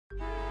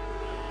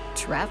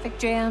Traffic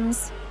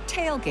jams,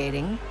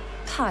 tailgating,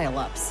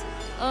 pile-ups.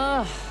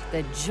 Ugh,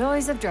 the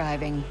joys of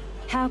driving.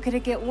 How could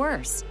it get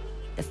worse?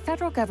 The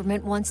federal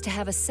government wants to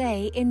have a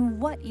say in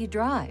what you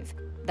drive.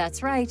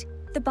 That's right.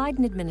 The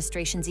Biden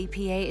administration's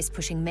EPA is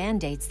pushing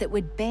mandates that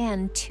would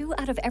ban 2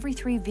 out of every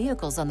 3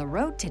 vehicles on the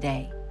road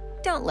today.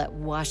 Don't let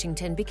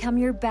Washington become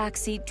your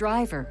backseat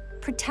driver.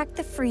 Protect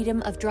the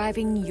freedom of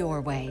driving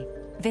your way.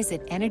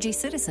 Visit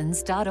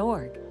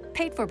EnergyCitizens.org.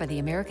 Paid for by the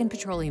American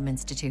Petroleum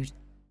Institute.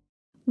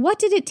 What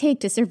did it take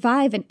to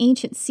survive an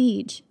ancient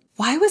siege?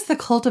 Why was the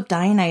cult of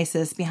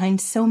Dionysus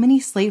behind so many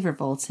slave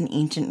revolts in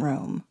ancient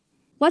Rome?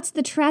 What's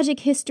the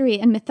tragic history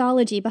and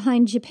mythology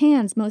behind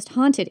Japan's most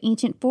haunted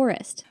ancient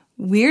forest?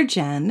 We're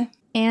Jen.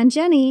 And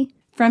Jenny.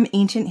 From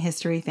Ancient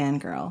History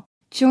Fangirl.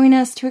 Join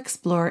us to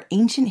explore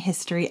ancient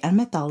history and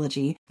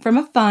mythology from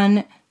a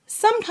fun,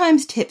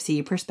 sometimes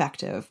tipsy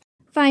perspective.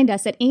 Find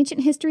us at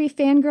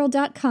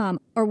ancienthistoryfangirl.com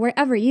or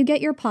wherever you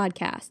get your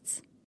podcasts.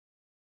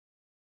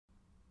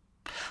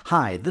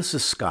 Hi, this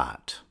is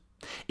Scott.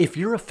 If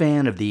you're a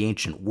fan of the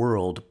ancient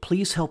world,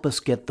 please help us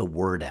get the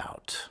word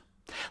out.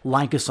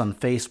 Like us on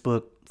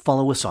Facebook,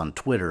 follow us on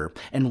Twitter,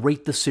 and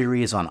rate the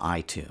series on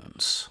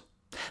iTunes.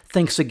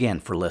 Thanks again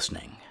for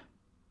listening.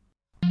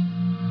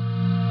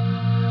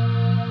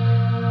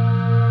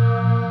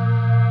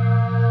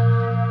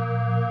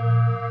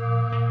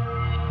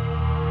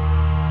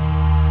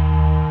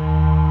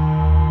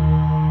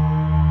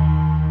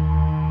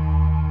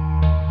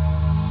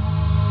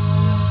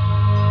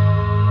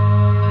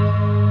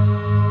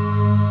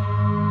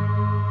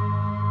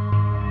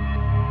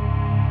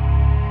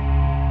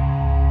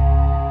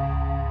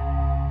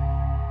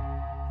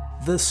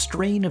 The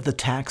strain of the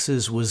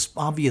taxes was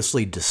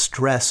obviously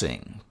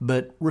distressing,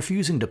 but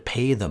refusing to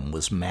pay them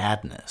was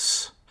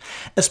madness,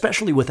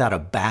 especially without a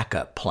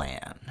backup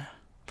plan.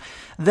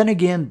 Then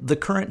again, the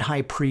current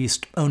high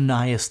priest,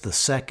 Onias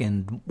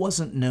II,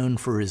 wasn't known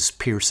for his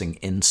piercing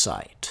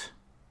insight.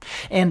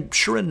 And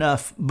sure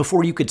enough,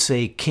 before you could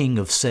say king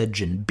of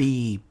Sedge and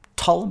B,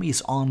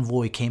 Ptolemy's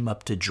envoy came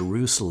up to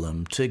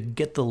Jerusalem to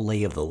get the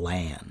lay of the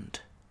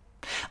land.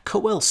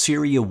 Coel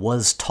Syria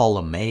was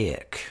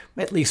Ptolemaic,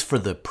 at least for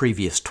the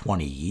previous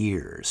 20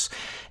 years,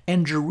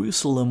 and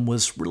Jerusalem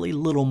was really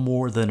little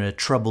more than a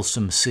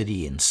troublesome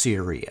city in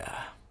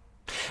Syria,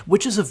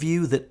 which is a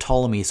view that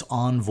Ptolemy's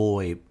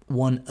envoy,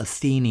 one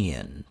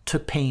Athenian,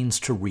 took pains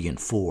to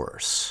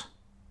reinforce.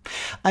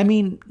 I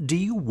mean, do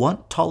you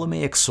want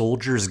Ptolemaic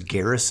soldiers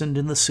garrisoned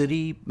in the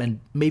city, and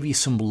maybe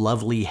some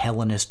lovely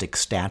Hellenistic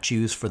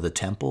statues for the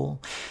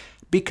temple?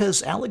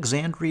 Because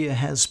Alexandria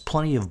has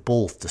plenty of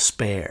both to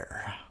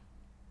spare.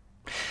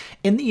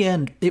 In the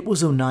end, it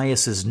was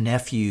Onias's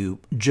nephew,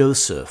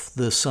 Joseph,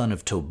 the son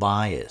of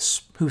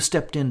Tobias, who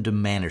stepped in to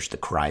manage the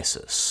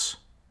crisis.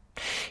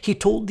 He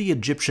told the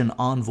Egyptian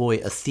envoy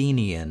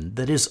Athenian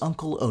that his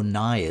uncle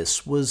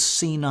Onias was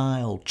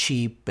senile,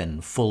 cheap,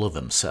 and full of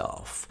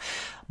himself,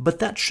 but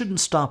that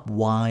shouldn't stop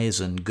wise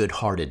and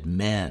good-hearted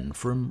men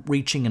from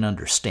reaching an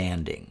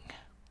understanding.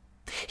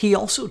 He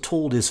also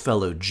told his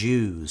fellow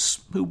Jews,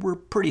 who were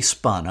pretty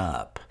spun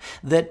up,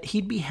 that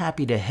he'd be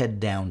happy to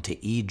head down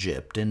to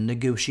Egypt and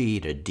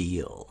negotiate a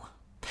deal,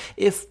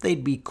 if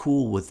they'd be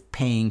cool with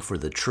paying for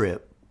the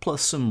trip,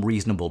 plus some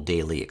reasonable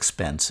daily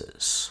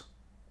expenses.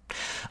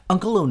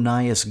 Uncle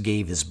Onias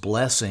gave his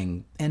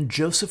blessing, and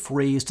Joseph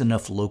raised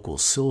enough local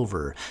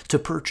silver to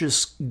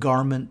purchase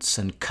garments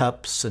and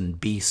cups and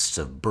beasts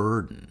of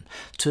burden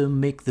to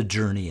make the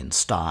journey in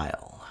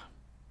style.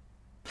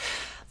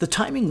 The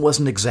timing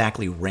wasn't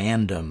exactly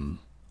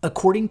random.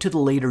 According to the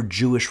later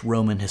Jewish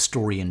Roman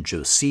historian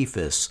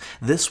Josephus,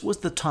 this was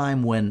the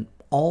time when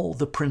all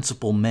the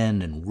principal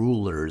men and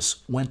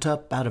rulers went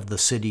up out of the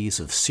cities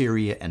of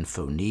Syria and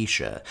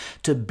Phoenicia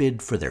to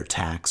bid for their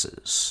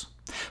taxes.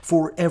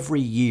 For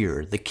every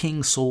year the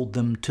king sold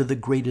them to the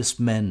greatest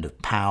men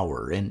of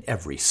power in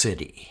every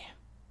city.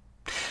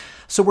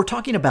 So we're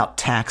talking about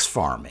tax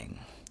farming,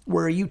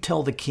 where you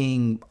tell the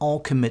king, I'll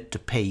commit to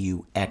pay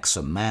you X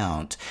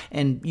amount,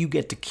 and you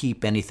get to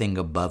keep anything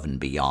above and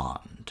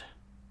beyond.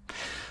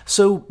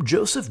 So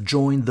Joseph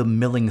joined the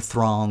milling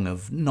throng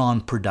of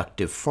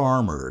non-productive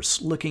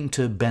farmers looking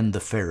to bend the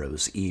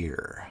pharaoh's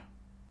ear.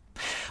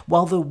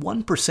 While the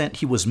 1%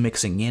 he was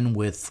mixing in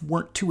with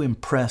weren't too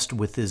impressed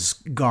with his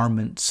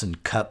garments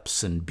and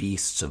cups and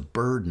beasts of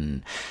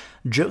burden,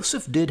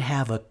 Joseph did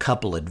have a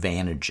couple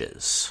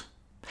advantages.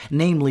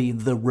 Namely,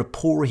 the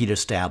rapport he'd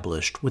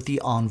established with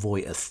the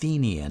envoy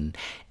Athenian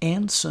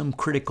and some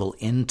critical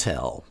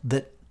intel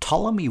that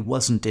Ptolemy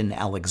wasn't in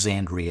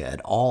Alexandria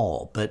at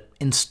all, but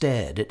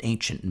instead at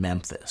ancient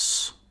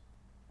Memphis.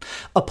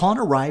 Upon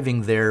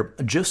arriving there,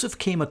 Joseph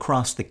came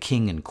across the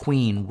king and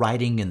queen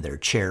riding in their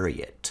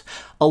chariot,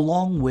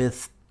 along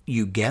with,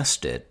 you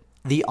guessed it,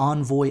 the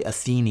envoy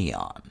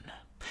Athenion.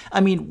 I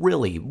mean,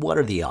 really, what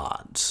are the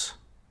odds?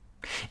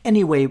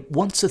 Anyway,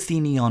 once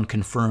Athenion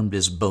confirmed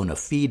his bona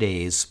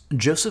fides,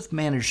 Joseph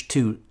managed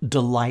to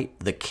delight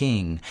the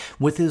king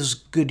with his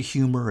good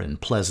humor and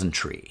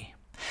pleasantry,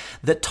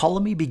 that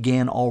Ptolemy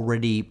began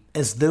already,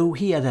 as though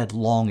he had had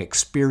long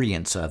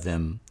experience of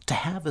him, to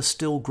have a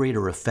still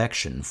greater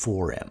affection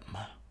for him.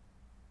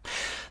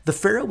 The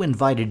pharaoh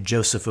invited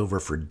Joseph over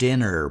for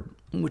dinner,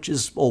 which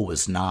is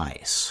always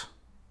nice.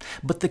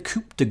 But the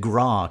coup de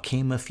grace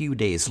came a few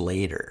days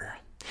later,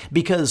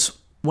 because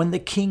when the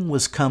king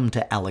was come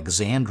to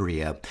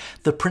Alexandria,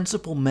 the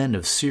principal men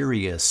of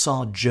Syria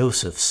saw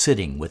Joseph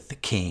sitting with the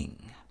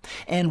king,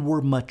 and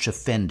were much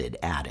offended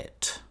at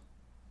it.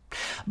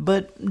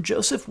 But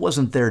Joseph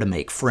wasn't there to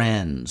make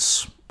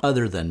friends,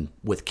 other than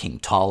with King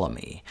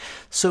Ptolemy,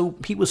 so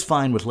he was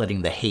fine with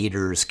letting the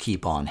haters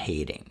keep on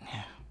hating.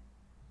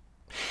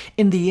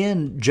 In the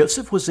end,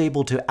 Joseph was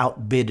able to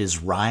outbid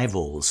his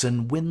rivals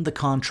and win the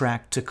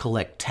contract to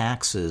collect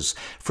taxes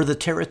for the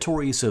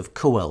territories of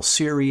Coel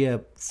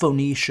Syria,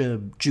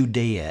 Phoenicia,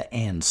 Judea,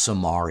 and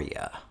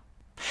Samaria.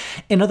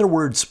 In other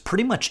words,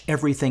 pretty much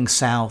everything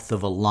south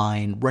of a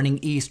line running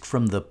east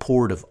from the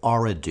port of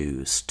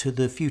Aradus to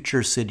the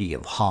future city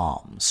of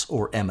Homs,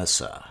 or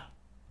Emesa.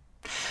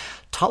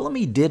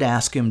 Ptolemy did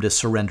ask him to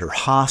surrender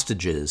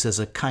hostages as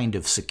a kind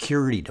of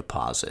security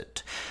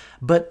deposit,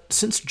 but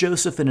since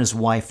Joseph and his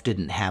wife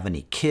didn't have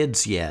any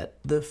kids yet,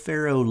 the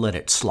pharaoh let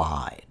it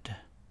slide.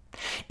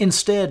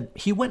 Instead,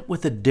 he went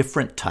with a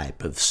different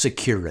type of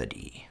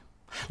security,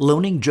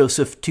 loaning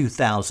Joseph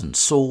 2,000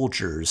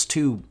 soldiers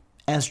to,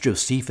 as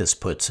Josephus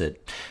puts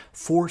it,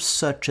 force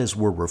such as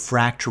were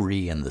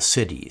refractory in the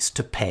cities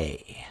to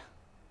pay.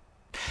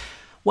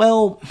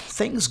 Well,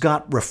 things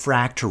got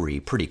refractory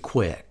pretty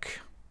quick.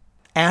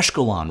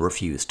 Ashkelon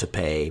refused to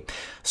pay,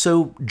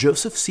 so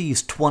Joseph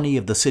seized 20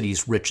 of the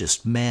city's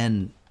richest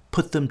men,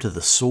 put them to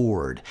the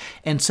sword,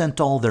 and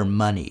sent all their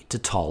money to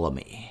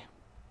Ptolemy.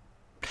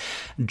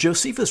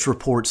 Josephus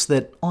reports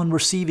that on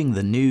receiving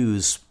the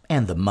news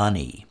and the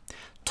money,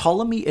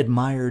 Ptolemy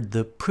admired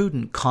the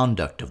prudent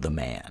conduct of the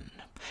man,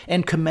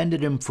 and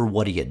commended him for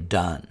what he had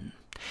done,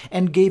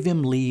 and gave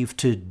him leave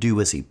to do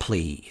as he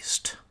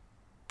pleased,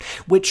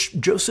 which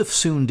Joseph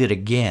soon did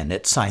again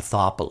at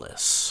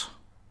Scythopolis.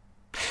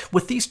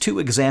 With these two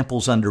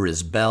examples under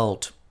his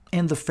belt,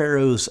 and the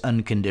pharaoh's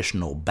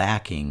unconditional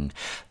backing,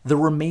 the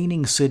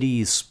remaining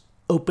cities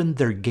opened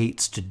their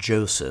gates to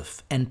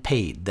Joseph and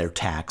paid their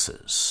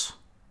taxes.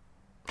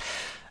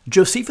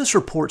 Josephus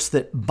reports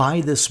that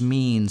by this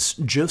means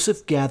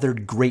Joseph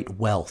gathered great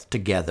wealth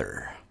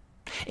together,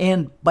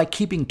 and by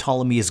keeping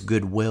Ptolemy's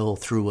goodwill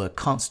through a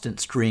constant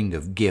string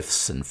of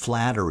gifts and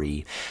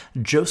flattery,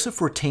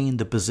 Joseph retained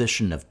the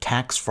position of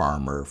tax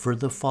farmer for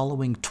the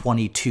following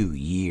 22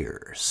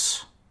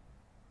 years.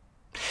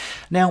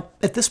 Now,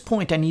 at this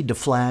point I need to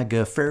flag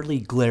a fairly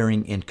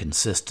glaring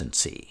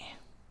inconsistency.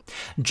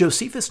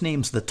 Josephus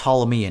names the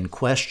Ptolemy in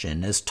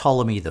question as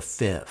Ptolemy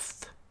V,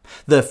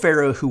 the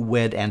pharaoh who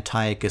wed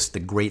Antiochus the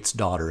Great's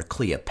daughter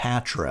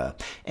Cleopatra,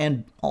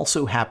 and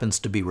also happens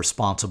to be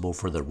responsible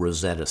for the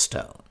Rosetta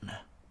Stone.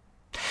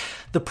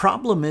 The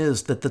problem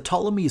is that the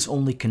Ptolemies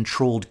only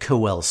controlled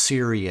Coel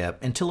Syria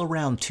until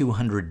around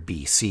 200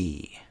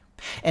 BC,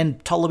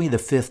 and Ptolemy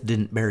V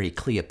didn't marry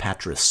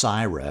Cleopatra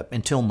Syra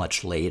until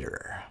much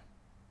later.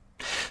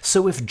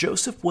 So if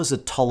Joseph was a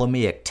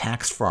Ptolemaic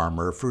tax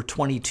farmer for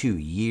 22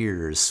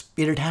 years,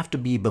 it'd have to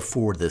be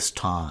before this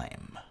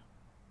time.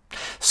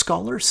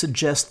 Scholars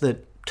suggest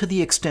that, to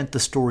the extent the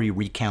story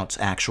recounts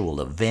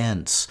actual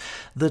events,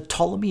 the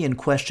Ptolemy in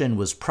question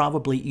was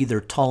probably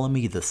either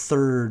Ptolemy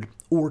III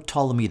or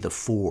Ptolemy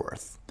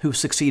IV, who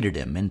succeeded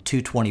him in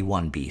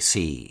 221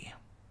 BC.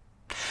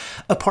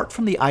 Apart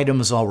from the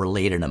items I'll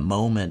relate in a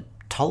moment,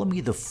 Ptolemy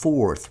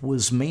IV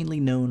was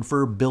mainly known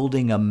for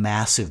building a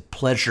massive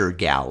pleasure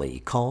galley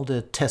called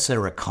a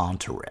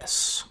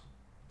Tesseraconteris.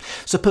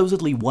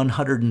 Supposedly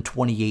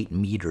 128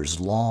 meters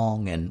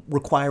long and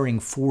requiring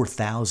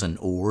 4,000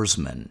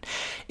 oarsmen,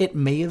 it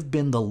may have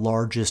been the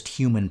largest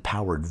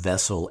human-powered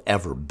vessel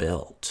ever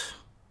built.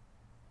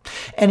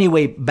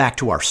 Anyway, back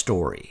to our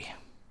story.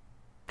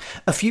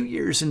 A few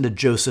years into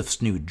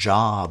Joseph's new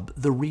job,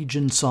 the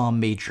region saw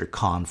major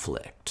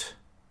conflict.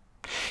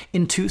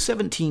 In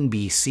 217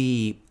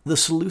 BC, the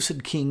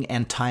Seleucid king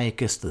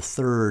Antiochus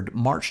III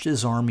marched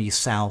his army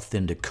south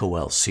into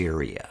Coel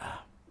Syria.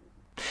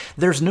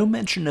 There's no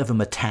mention of him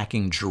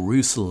attacking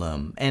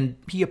Jerusalem, and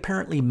he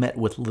apparently met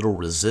with little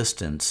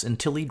resistance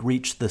until he'd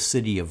reached the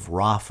city of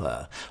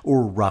Rafah,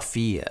 or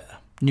Raphia,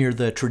 near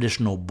the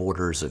traditional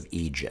borders of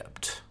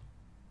Egypt.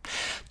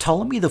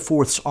 Ptolemy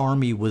IV's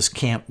army was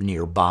camped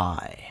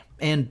nearby,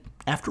 and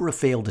after a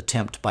failed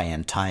attempt by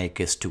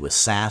Antiochus to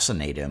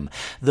assassinate him,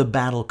 the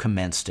battle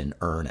commenced in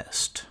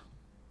earnest.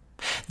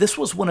 This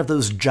was one of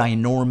those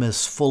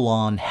ginormous,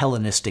 full-on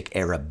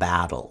Hellenistic-era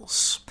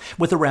battles,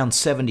 with around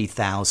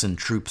 70,000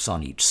 troops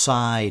on each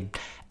side,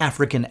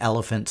 African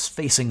elephants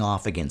facing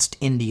off against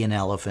Indian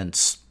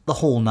elephants, the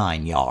whole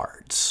 9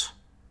 yards.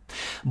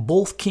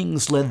 Both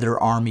kings led their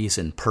armies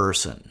in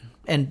person,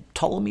 and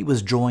Ptolemy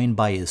was joined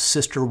by his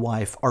sister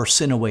wife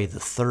Arsinoe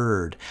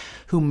III,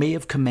 who may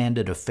have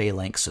commanded a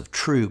phalanx of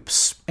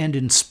troops and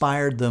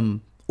inspired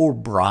them, or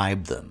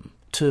bribed them,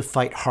 to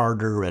fight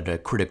harder at a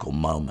critical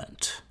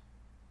moment.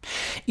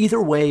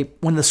 Either way,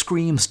 when the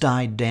screams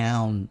died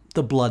down,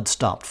 the blood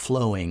stopped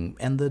flowing,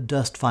 and the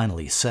dust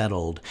finally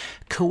settled,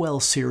 Coel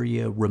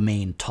Syria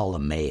remained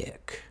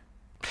Ptolemaic,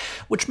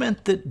 which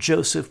meant that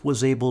Joseph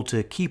was able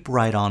to keep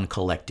right on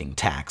collecting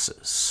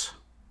taxes.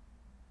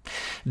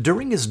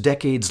 During his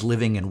decades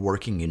living and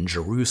working in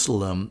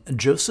Jerusalem,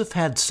 Joseph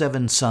had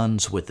 7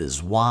 sons with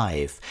his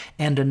wife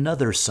and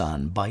another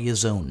son by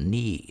his own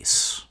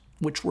niece,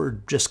 which we're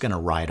just going to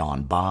ride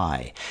on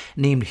by,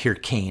 named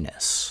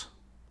Hyrcanus.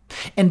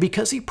 And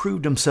because he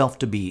proved himself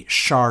to be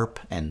sharp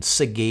and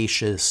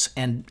sagacious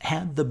and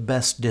had the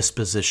best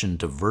disposition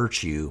to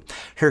virtue,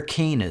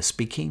 Hyrcanus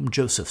became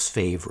Joseph's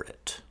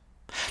favorite,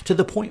 to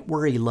the point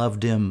where he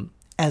loved him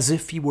as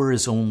if he were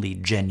his only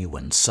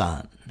genuine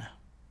son.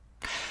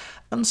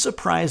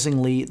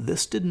 Unsurprisingly,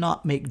 this did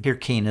not make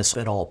Hyrcanus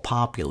at all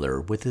popular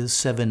with his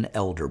 7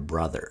 elder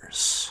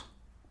brothers.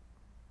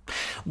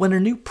 When a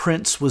new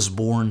prince was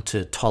born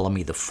to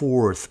Ptolemy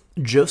IV,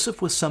 Joseph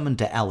was summoned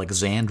to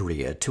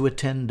Alexandria to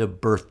attend a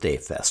birthday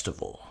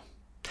festival.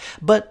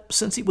 But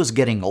since he was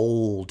getting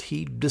old,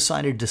 he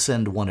decided to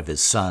send one of his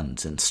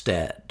sons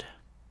instead.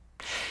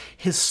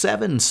 His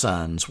 7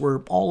 sons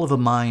were all of a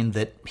mind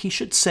that he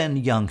should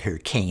send young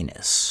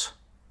Hyrcanus.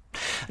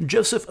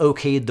 Joseph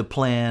okayed the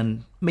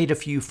plan, made a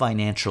few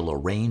financial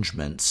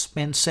arrangements,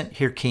 and sent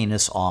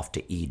Hyrcanus off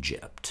to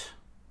Egypt.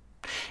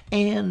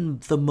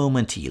 And the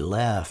moment he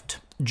left,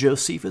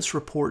 Josephus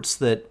reports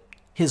that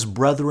his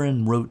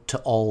brethren wrote to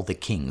all the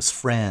king's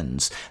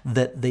friends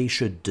that they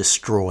should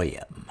destroy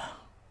him.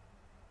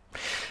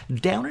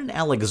 Down in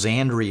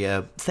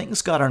Alexandria,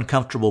 things got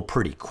uncomfortable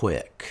pretty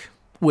quick,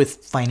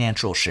 with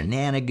financial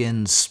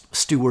shenanigans,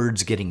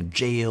 stewards getting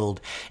jailed,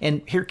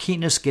 and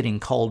Hyrcanus getting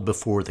called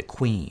before the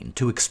queen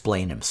to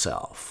explain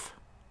himself.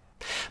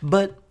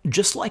 But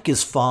just like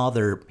his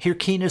father,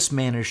 Hyrcanus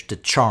managed to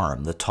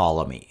charm the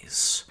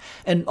Ptolemies,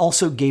 and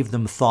also gave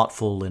them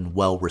thoughtful and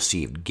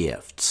well-received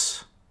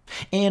gifts.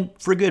 And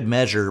for good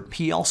measure,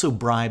 he also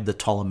bribed the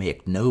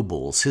Ptolemaic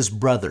nobles his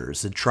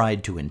brothers had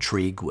tried to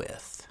intrigue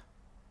with.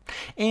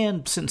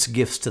 And since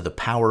gifts to the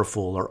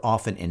powerful are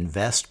often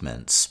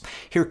investments,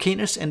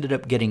 Hyrcanus ended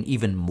up getting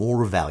even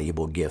more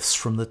valuable gifts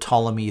from the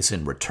Ptolemies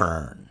in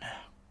return.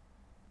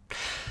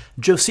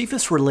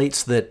 Josephus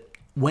relates that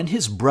when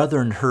his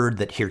brethren heard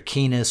that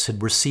Hyrcanus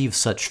had received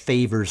such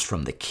favors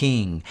from the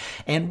king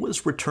and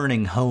was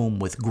returning home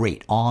with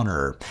great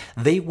honor,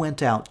 they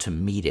went out to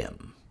meet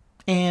him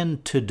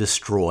and to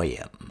destroy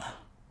him.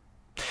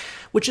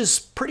 Which is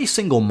pretty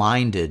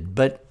single-minded,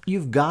 but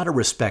you've got to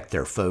respect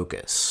their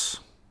focus.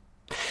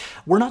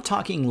 We're not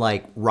talking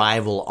like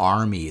rival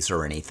armies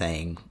or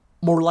anything,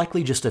 more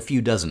likely just a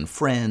few dozen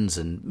friends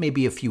and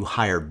maybe a few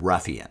hired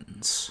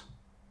ruffians.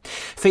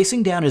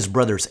 Facing down his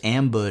brother's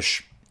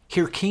ambush,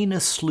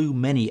 Hyrcanus slew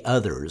many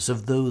others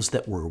of those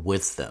that were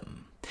with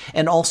them,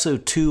 and also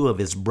 2 of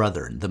his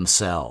brethren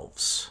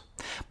themselves.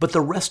 But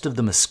the rest of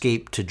them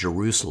escaped to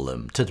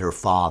Jerusalem to their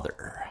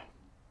father.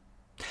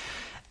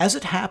 As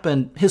it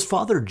happened, his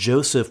father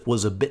Joseph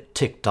was a bit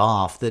ticked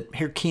off that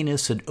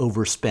Hyrcanus had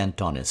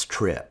overspent on his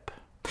trip,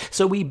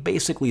 so he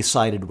basically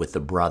sided with the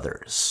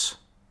brothers,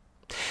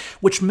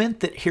 which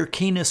meant that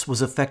Hyrcanus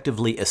was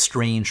effectively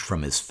estranged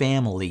from his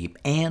family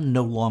and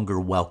no longer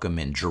welcome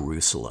in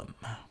Jerusalem.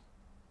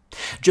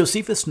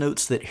 Josephus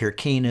notes that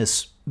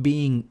Hyrcanus,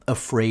 being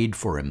afraid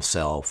for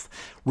himself,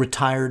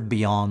 retired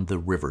beyond the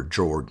river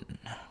Jordan.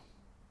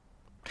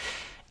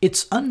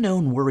 It's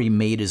unknown where he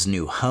made his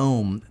new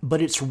home,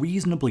 but it's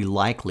reasonably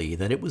likely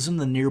that it was in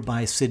the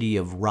nearby city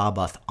of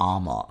Rabbath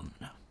Ammon,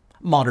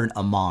 modern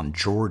Amman,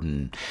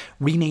 Jordan,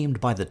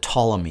 renamed by the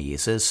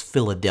Ptolemies as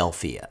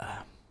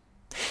Philadelphia.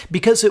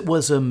 Because it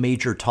was a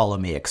major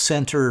Ptolemaic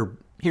center,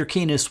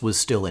 Hyrcanus was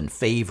still in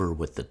favor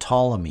with the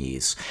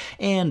Ptolemies,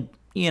 and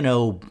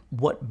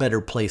what better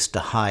place to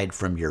hide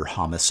from your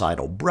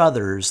homicidal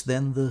brothers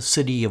than the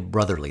city of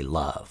brotherly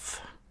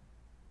love?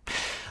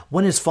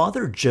 When his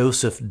father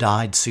Joseph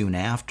died soon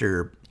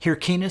after,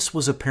 Hyrcanus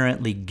was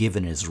apparently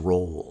given his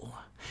role,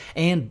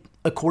 and,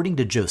 according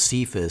to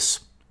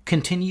Josephus,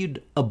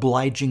 continued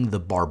obliging the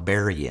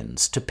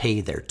barbarians to pay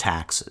their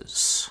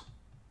taxes.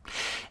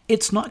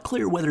 It's not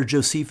clear whether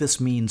Josephus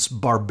means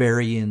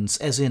barbarians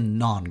as in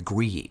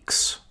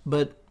non-Greeks,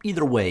 but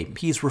either way,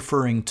 he's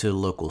referring to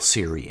local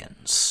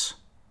Syrians.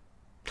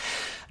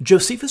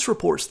 Josephus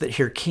reports that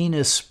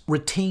Hyrcanus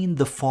retained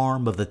the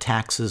farm of the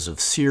taxes of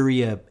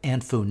Syria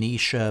and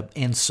Phoenicia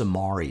and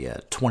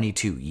Samaria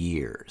 22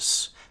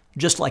 years,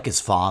 just like his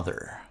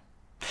father.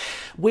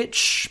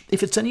 Which,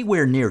 if it's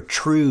anywhere near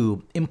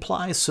true,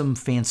 implies some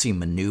fancy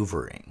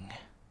maneuvering.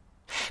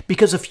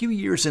 Because a few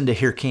years into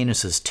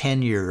Hyrcanus'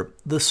 tenure,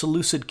 the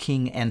Seleucid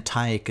king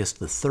Antiochus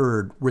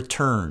III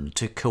returned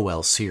to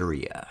Coel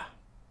Syria.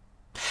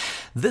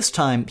 This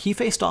time, he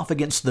faced off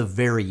against the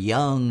very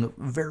young,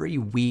 very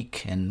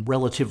weak, and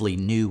relatively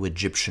new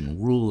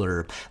Egyptian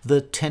ruler,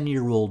 the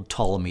 10-year-old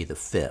Ptolemy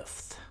V.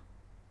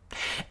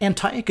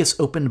 Antiochus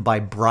opened by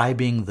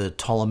bribing the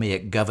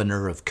Ptolemaic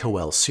governor of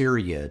Coel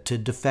Syria to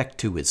defect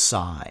to his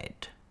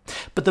side,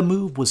 But the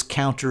move was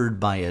countered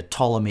by a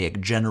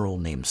Ptolemaic general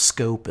named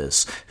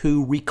Scopas,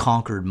 who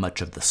reconquered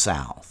much of the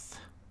south.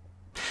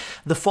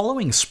 The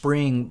following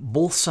spring,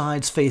 both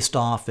sides faced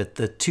off at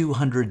the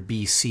 200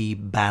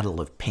 BC Battle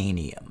of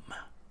Panium,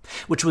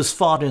 which was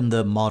fought in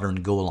the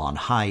modern Golan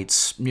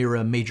Heights near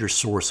a major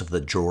source of the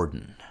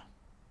Jordan.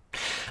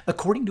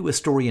 According to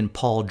historian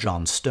Paul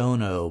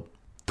Johnstono,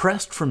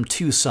 pressed from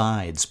two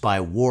sides by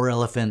war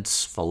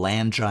elephants,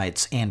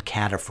 phalangites, and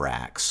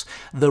cataphracts,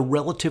 the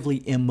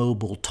relatively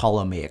immobile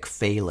Ptolemaic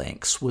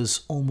phalanx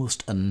was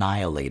almost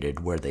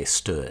annihilated where they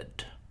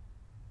stood.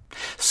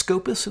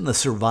 Scopas and the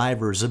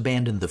survivors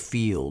abandoned the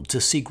field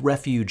to seek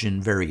refuge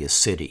in various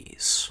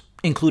cities,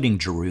 including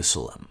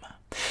Jerusalem,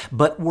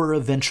 but were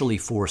eventually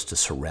forced to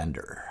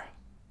surrender.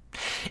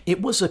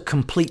 It was a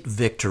complete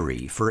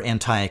victory for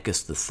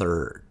Antiochus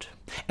III,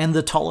 and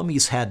the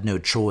Ptolemies had no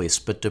choice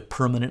but to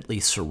permanently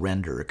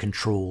surrender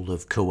control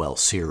of Coele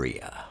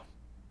Syria,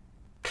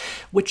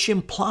 which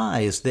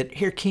implies that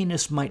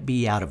Hyrcanus might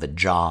be out of a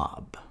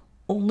job,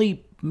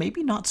 only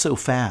maybe not so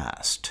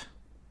fast.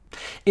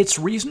 It's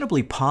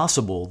reasonably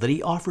possible that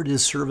he offered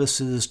his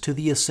services to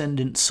the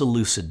ascendant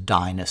Seleucid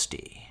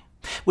dynasty,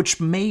 which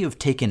may have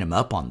taken him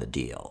up on the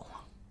deal,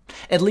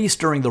 at least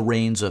during the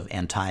reigns of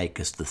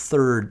Antiochus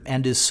III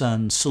and his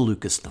son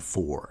Seleucus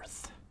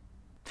IV,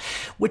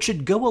 which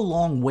would go a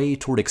long way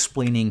toward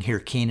explaining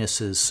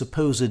Hyrcanus'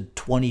 supposed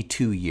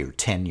 22-year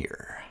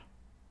tenure.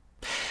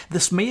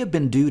 This may have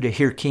been due to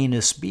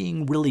Hyrcanus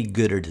being really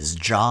good at his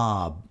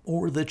job,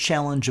 or the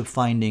challenge of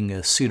finding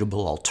a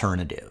suitable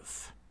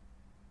alternative.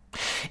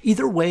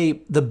 Either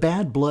way, the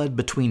bad blood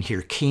between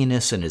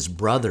Hyrcanus and his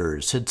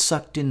brothers had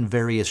sucked in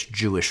various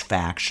Jewish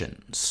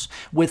factions,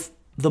 with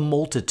the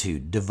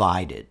multitude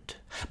divided,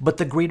 but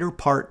the greater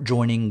part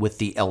joining with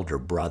the elder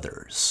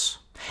brothers,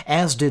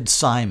 as did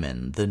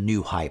Simon, the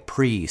new high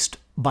priest,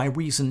 by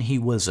reason he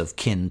was of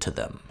kin to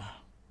them.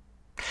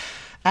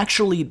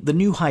 Actually, the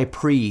new high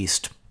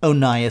priest,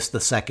 Onias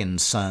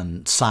II's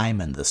son,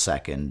 Simon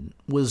II,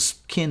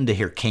 was kin to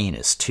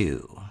Hyrcanus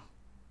too.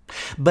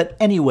 But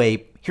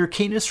anyway,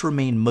 Hyrcanus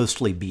remained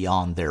mostly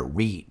beyond their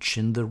reach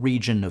in the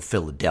region of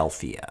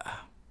Philadelphia,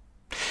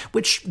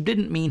 which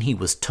didn't mean he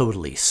was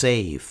totally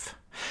safe.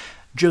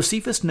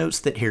 Josephus notes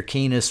that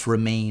Hyrcanus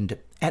remained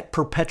at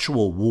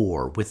perpetual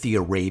war with the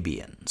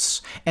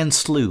Arabians, and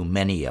slew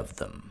many of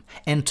them,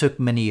 and took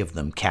many of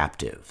them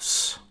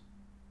captives.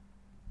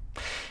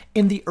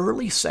 In the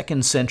early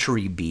 2nd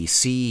century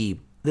BC,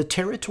 the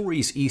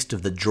territories east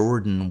of the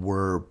Jordan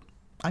were,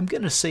 I'm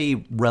going to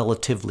say,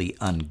 relatively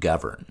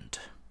ungoverned.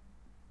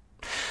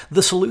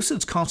 The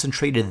Seleucids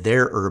concentrated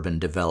their urban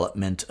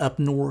development up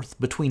north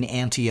between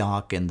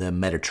Antioch and the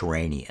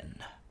Mediterranean,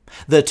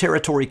 the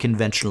territory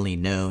conventionally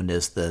known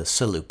as the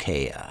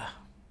Seleucia.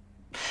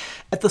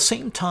 At the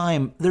same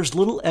time, there's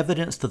little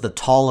evidence that the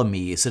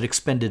Ptolemies had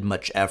expended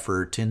much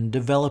effort in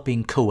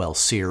developing Coele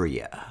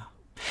Syria,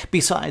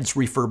 besides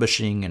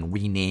refurbishing and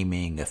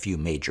renaming a few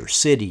major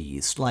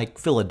cities like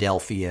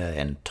Philadelphia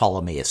and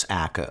Ptolemais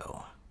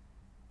Acco.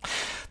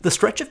 The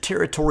stretch of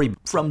territory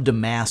from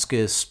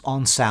Damascus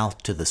on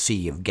south to the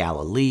Sea of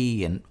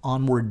Galilee and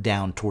onward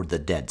down toward the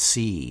Dead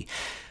Sea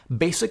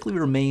basically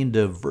remained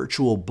a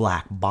virtual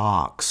black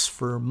box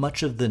for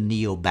much of the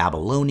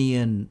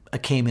Neo-Babylonian,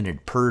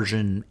 Achaemenid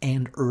Persian,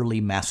 and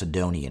early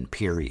Macedonian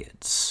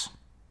periods.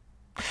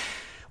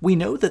 We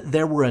know that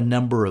there were a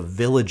number of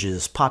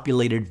villages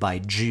populated by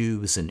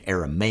Jews and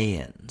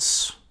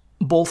Aramaeans,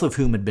 both of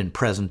whom had been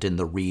present in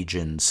the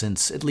region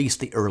since at least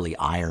the early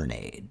Iron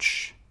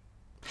Age.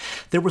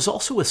 There was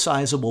also a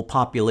sizable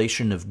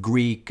population of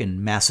Greek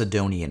and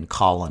Macedonian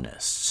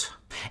colonists,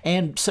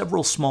 and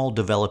several small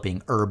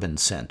developing urban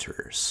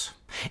centers,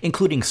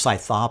 including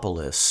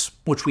Scythopolis,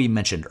 which we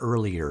mentioned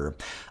earlier,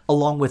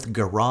 along with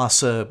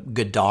Gerasa,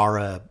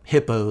 Gadara,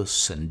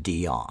 Hippos, and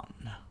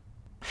Dion.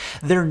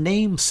 Their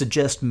names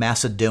suggest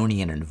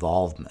Macedonian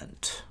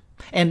involvement,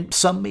 and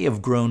some may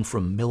have grown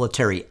from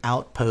military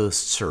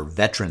outposts or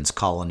veterans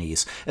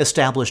colonies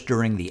established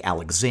during the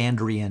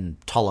Alexandrian,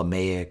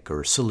 Ptolemaic,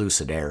 or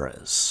Seleucid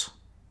eras.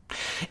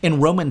 In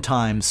Roman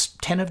times,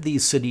 10 of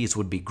these cities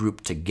would be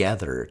grouped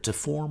together to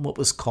form what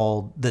was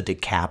called the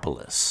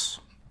Decapolis.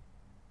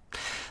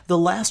 The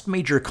last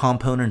major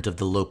component of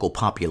the local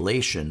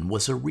population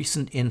was a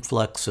recent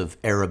influx of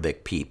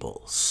Arabic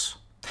peoples,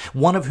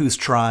 one of whose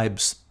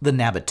tribes, the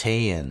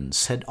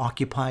Nabateans, had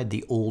occupied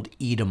the old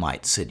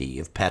Edomite city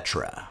of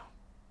Petra.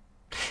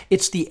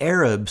 It's the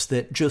Arabs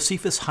that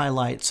Josephus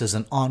highlights as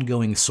an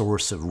ongoing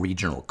source of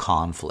regional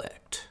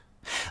conflict.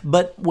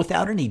 But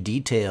without any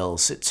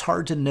details, it's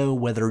hard to know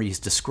whether he's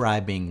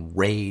describing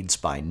raids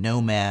by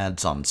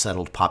nomads on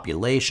settled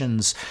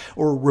populations,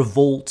 or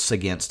revolts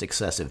against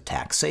excessive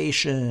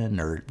taxation,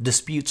 or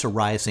disputes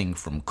arising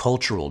from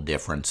cultural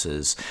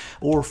differences,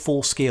 or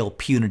full-scale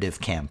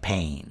punitive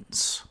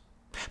campaigns.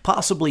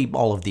 Possibly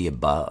all of the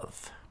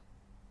above.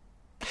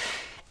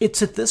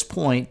 It's at this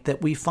point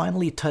that we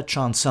finally touch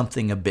on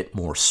something a bit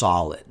more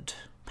solid,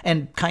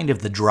 and kind of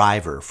the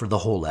driver for the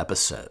whole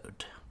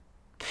episode.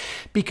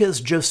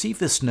 Because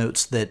Josephus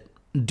notes that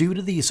due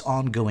to these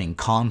ongoing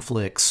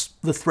conflicts,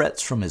 the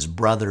threats from his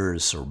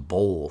brothers or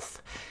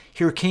both,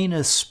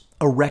 Hyrcanus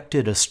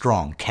erected a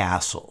strong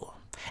castle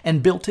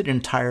and built it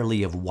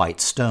entirely of white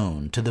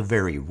stone to the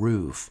very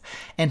roof,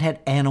 and had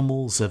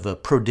animals of a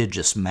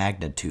prodigious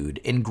magnitude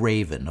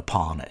engraven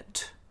upon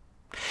it.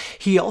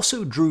 He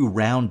also drew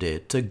round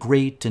it a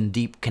great and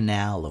deep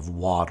canal of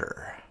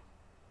water.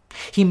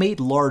 He made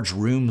large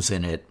rooms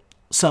in it,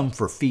 some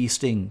for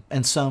feasting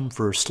and some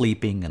for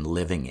sleeping and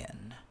living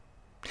in.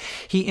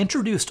 He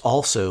introduced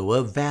also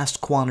a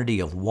vast quantity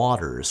of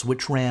waters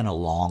which ran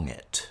along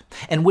it,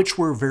 and which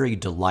were very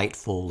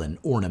delightful and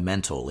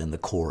ornamental in the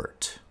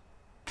court.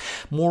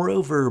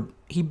 Moreover,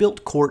 he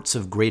built courts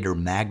of greater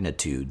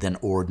magnitude than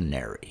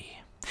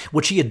ordinary,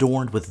 which he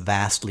adorned with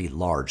vastly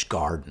large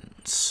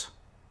gardens.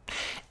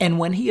 And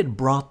when he had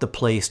brought the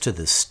place to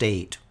the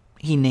state,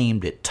 he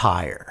named it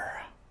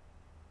Tyre.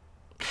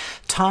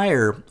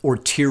 Tyre, or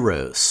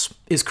Tyros,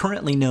 is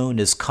currently known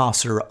as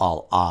Qasr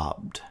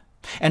al-Abd,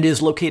 and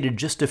is located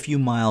just a few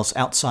miles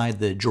outside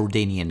the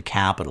Jordanian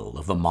capital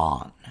of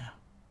Amman.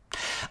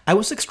 I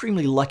was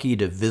extremely lucky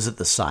to visit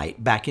the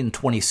site back in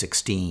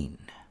 2016,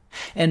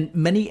 and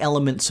many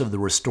elements of the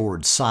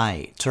restored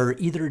site are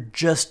either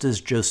just as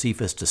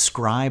Josephus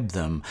described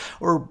them,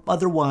 or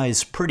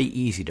otherwise pretty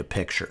easy to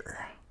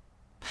picture.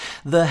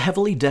 The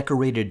heavily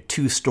decorated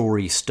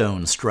two-story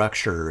stone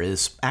structure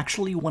is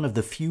actually one of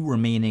the few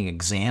remaining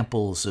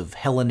examples of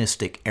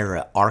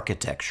Hellenistic-era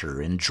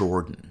architecture in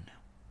Jordan.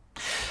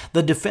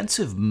 The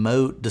defensive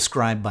moat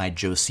described by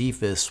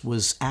Josephus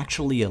was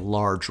actually a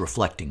large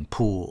reflecting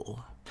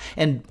pool,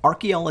 and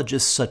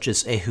archaeologists such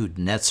as Ehud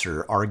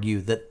Netzer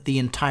argue that the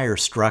entire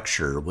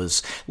structure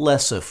was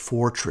less a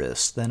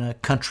fortress than a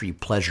country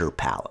pleasure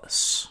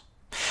palace,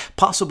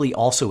 possibly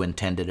also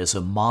intended as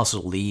a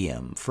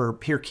mausoleum for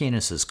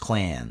Hyrcanus'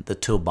 clan, the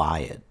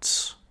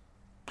Tobiads.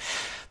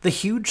 The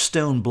huge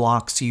stone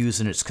blocks used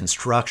in its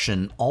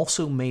construction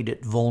also made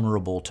it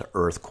vulnerable to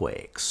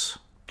earthquakes,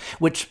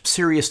 which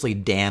seriously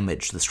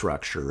damaged the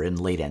structure in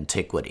late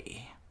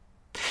antiquity.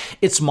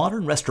 Its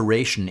modern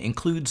restoration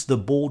includes the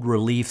bold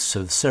reliefs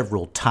of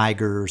several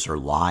tigers or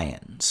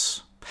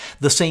lions,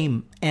 the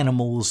same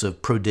animals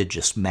of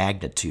prodigious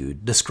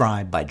magnitude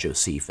described by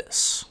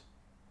Josephus.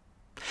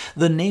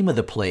 The name of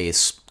the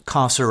place,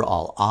 Qasr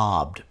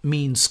al-Abd,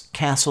 means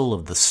castle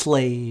of the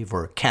slave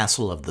or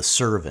castle of the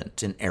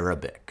servant in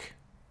Arabic.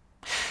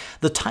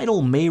 The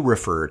title may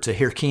refer to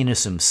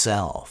Hyrcanus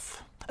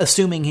himself,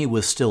 assuming he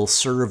was still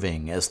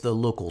serving as the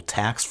local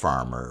tax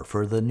farmer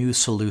for the new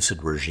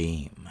Seleucid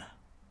regime.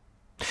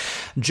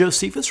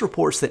 Josephus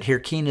reports that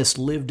Hyrcanus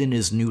lived in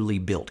his newly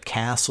built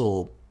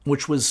castle,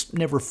 which was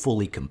never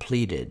fully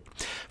completed,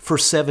 for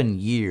 7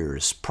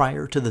 years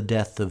prior to the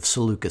death of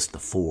Seleucus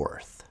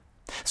IV.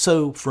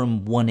 So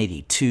from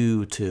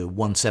 182 to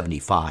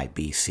 175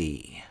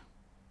 BC,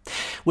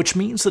 which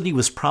means that he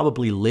was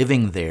probably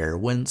living there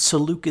when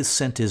Seleucus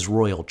sent his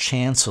royal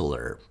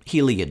chancellor,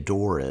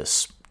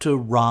 Heliodorus, to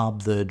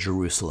rob the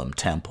Jerusalem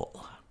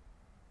temple.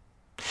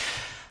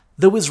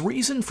 Though his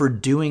reason for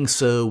doing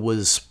so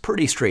was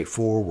pretty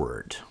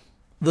straightforward.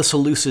 The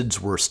Seleucids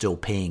were still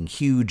paying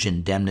huge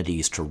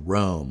indemnities to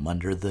Rome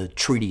under the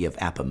Treaty of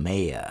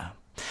Apamea.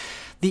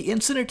 The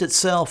incident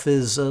itself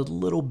is a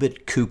little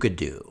bit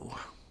kookadoo,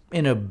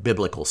 in a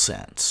biblical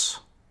sense.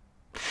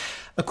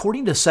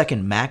 According to 2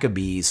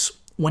 Maccabees,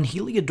 when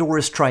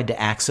Heliodorus tried to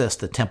access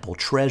the temple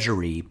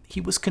treasury, he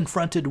was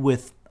confronted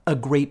with a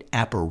great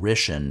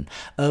apparition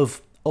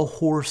of a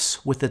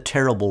horse with a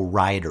terrible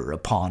rider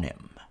upon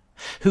him,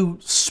 who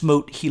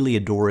smote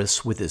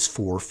Heliodorus with his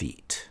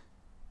forefeet.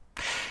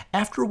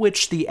 After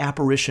which the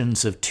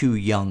apparitions of 2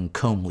 young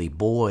comely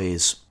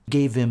boys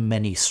gave him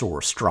many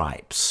sore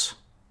stripes.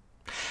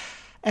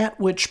 At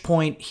which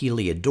point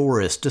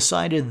Heliodorus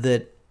decided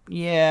that,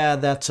 yeah,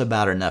 that's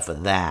about enough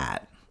of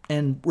that,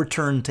 and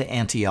returned to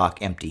Antioch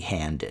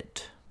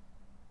empty-handed.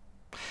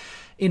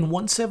 In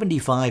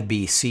 175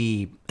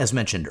 BC, as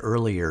mentioned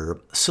earlier,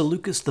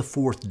 Seleucus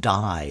IV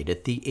died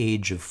at the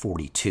age of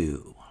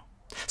 42,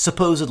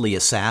 supposedly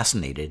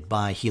assassinated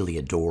by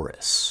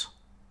Heliodorus.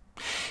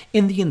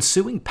 In the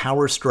ensuing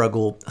power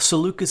struggle,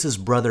 Seleucus's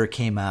brother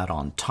came out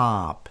on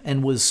top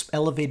and was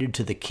elevated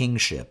to the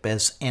kingship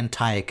as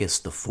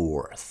Antiochus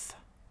IV.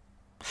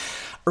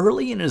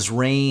 Early in his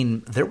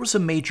reign, there was a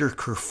major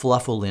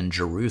kerfluffle in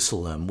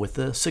Jerusalem with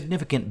a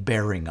significant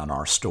bearing on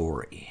our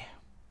story.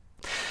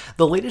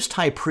 The latest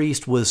high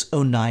priest was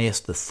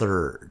Onias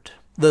III,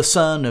 the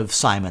son of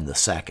Simon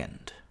II.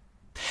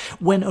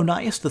 When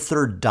Onias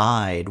III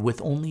died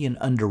with only an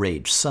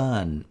underage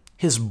son,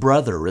 his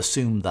brother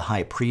assumed the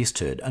high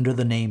priesthood under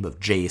the name of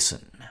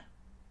Jason.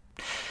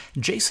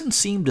 Jason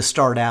seemed to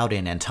start out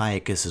in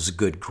Antiochus's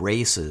good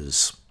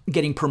graces,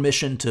 getting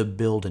permission to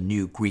build a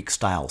new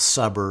Greek-style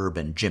suburb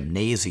and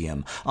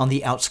gymnasium on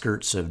the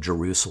outskirts of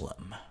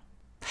Jerusalem.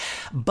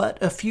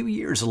 But a few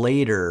years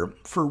later,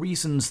 for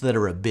reasons that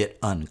are a bit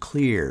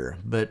unclear,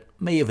 but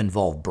may have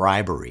involved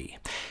bribery,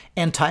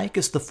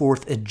 Antiochus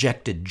IV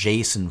ejected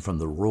Jason from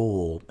the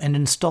role and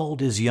installed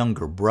his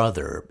younger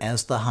brother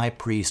as the high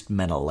priest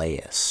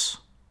Menelaus.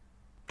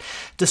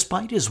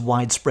 Despite his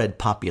widespread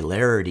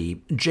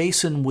popularity,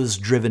 Jason was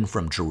driven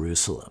from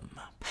Jerusalem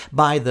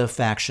by the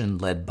faction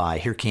led by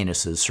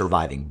Hyrcanus'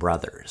 surviving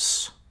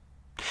brothers.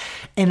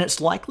 And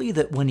it's likely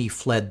that when he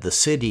fled the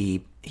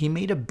city, he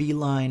made a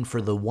beeline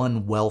for the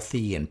one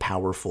wealthy and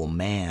powerful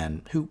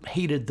man who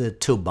hated the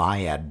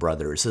Tobiad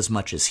brothers as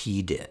much as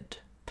he did,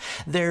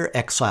 their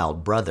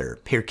exiled brother,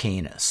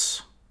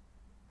 Hyrcanus.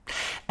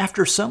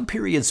 After some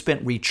period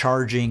spent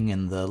recharging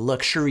in the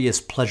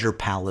luxurious pleasure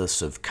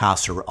palace of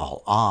Qasr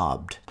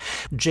al-Abd,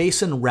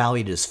 Jason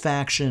rallied his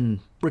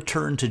faction,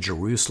 returned to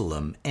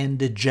Jerusalem, and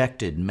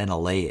ejected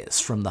Menelaus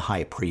from the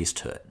high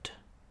priesthood,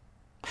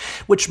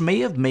 which may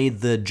have made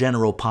the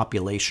general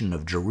population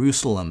of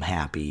Jerusalem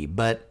happy,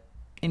 but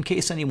in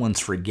case anyone's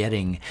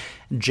forgetting,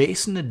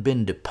 Jason had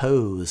been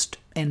deposed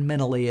and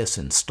Menelaus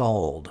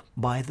installed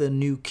by the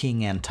new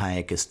king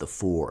Antiochus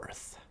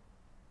IV.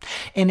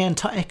 And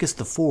Antiochus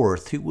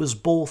IV, who was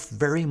both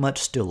very much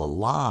still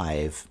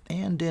alive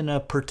and in a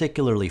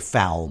particularly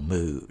foul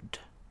mood,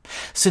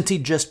 since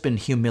he'd just been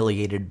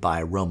humiliated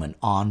by Roman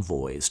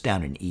envoys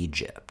down in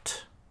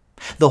Egypt.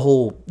 The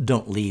whole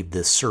 "don't leave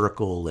this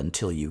circle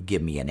until you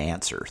give me an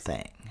answer"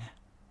 thing.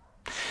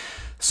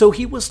 So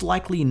he was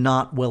likely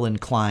not well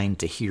inclined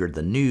to hear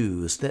the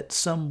news that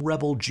some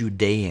rebel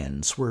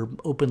Judeans were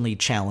openly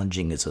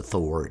challenging his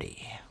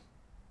authority.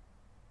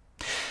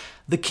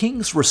 The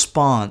king's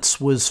response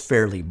was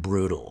fairly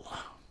brutal.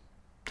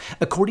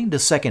 According to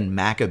 2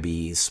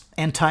 Maccabees,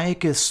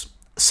 Antiochus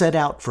set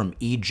out from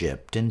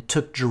Egypt and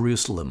took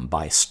Jerusalem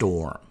by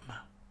storm.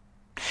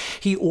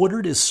 He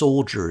ordered his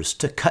soldiers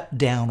to cut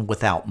down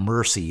without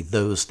mercy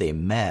those they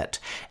met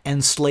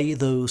and slay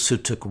those who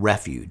took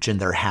refuge in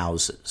their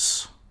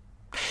houses.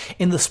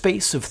 In the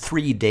space of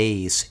 3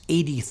 days,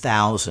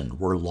 80,000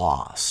 were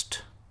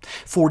lost,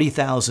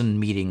 40,000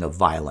 meeting a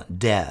violent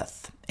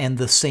death, and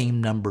the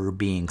same number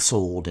being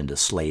sold into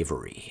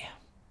slavery.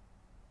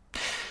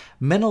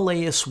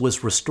 Menelaus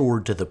was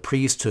restored to the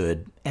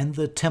priesthood, and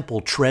the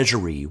temple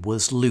treasury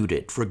was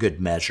looted for good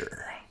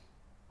measure.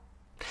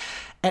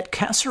 At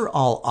Qasr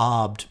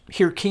al-Abd,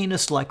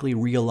 Hyrcanus likely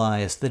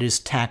realized that his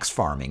tax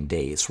farming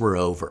days were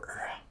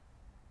over.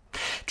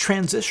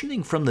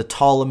 Transitioning from the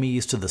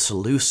Ptolemies to the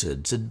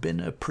Seleucids had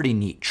been a pretty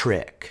neat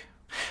trick,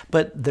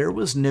 but there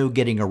was no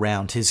getting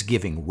around his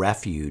giving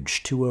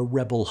refuge to a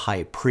rebel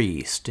high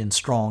priest in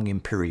strong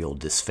imperial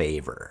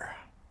disfavor.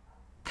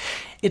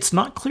 It's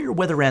not clear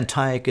whether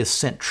Antiochus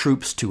sent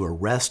troops to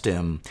arrest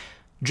him.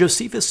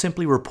 Josephus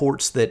simply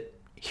reports that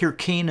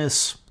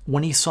Hyrcanus,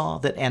 when he saw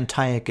that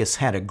Antiochus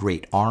had a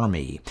great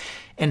army,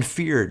 and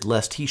feared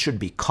lest he should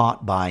be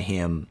caught by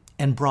him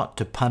and brought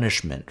to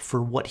punishment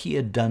for what he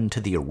had done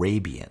to the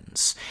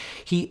Arabians,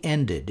 he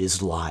ended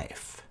his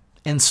life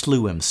and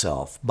slew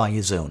himself by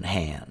his own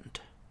hand.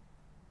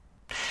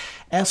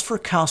 As for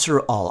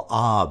Qasr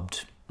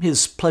al-Abd,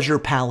 his pleasure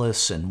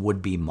palace and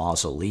would-be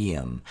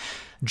mausoleum,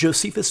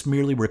 Josephus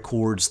merely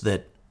records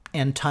that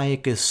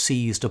Antiochus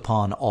seized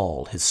upon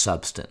all his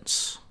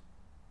substance.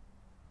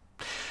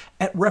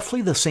 At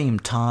roughly the same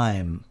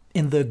time,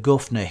 in the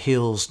Gophna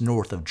Hills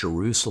north of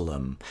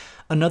Jerusalem,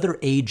 another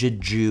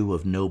aged Jew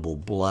of noble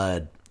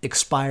blood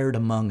expired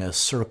among a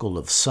circle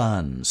of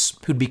sons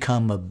who'd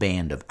become a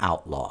band of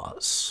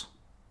outlaws.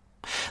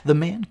 The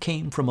man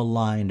came from a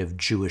line of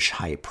Jewish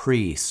high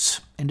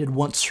priests and had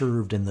once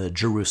served in the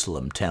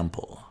Jerusalem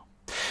temple.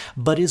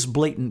 But his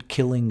blatant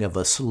killing of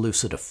a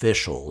Seleucid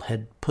official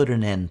had put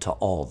an end to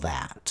all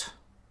that.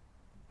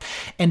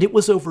 And it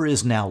was over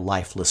his now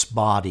lifeless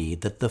body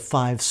that the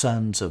 5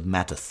 sons of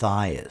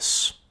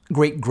Mattathias,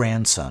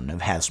 great-grandson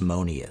of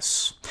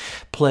Hasmoneus,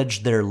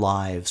 pledged their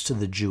lives to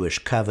the Jewish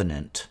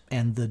covenant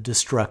and the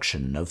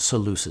destruction of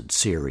Seleucid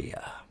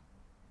Syria.